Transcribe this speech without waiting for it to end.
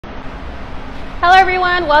Hello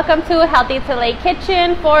everyone, welcome to Healthy to Late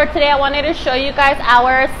Kitchen. For today I wanted to show you guys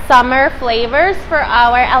our summer flavors for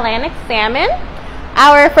our Atlantic salmon.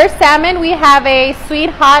 Our first salmon, we have a sweet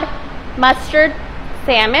hot mustard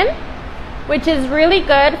salmon, which is really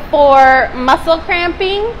good for muscle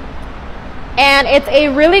cramping, and it's a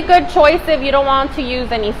really good choice if you don't want to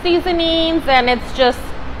use any seasonings, and it's just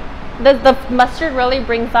the mustard really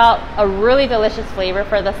brings out a really delicious flavor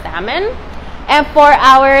for the salmon. And for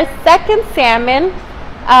our second salmon,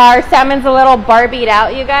 our salmon's a little barbied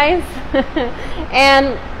out, you guys.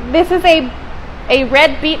 And this is a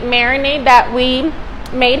red beet marinade that we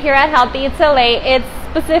made here at Healthy to Late. It's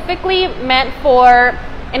specifically meant for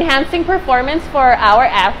enhancing performance for our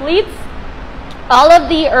athletes. All of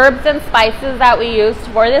the herbs and spices that we used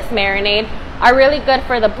for this marinade are really good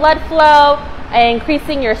for the blood flow,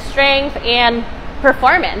 increasing your strength and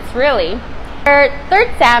performance, really. For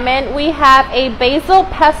third salmon, we have a basil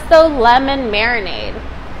pesto lemon marinade.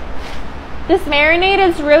 This marinade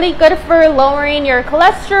is really good for lowering your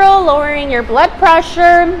cholesterol, lowering your blood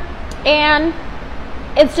pressure, and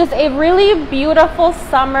it's just a really beautiful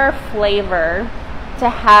summer flavor to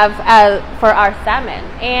have for our salmon.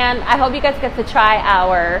 And I hope you guys get to try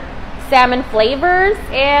our salmon flavors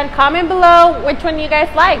and comment below which one you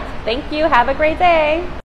guys liked. Thank you. Have a great day.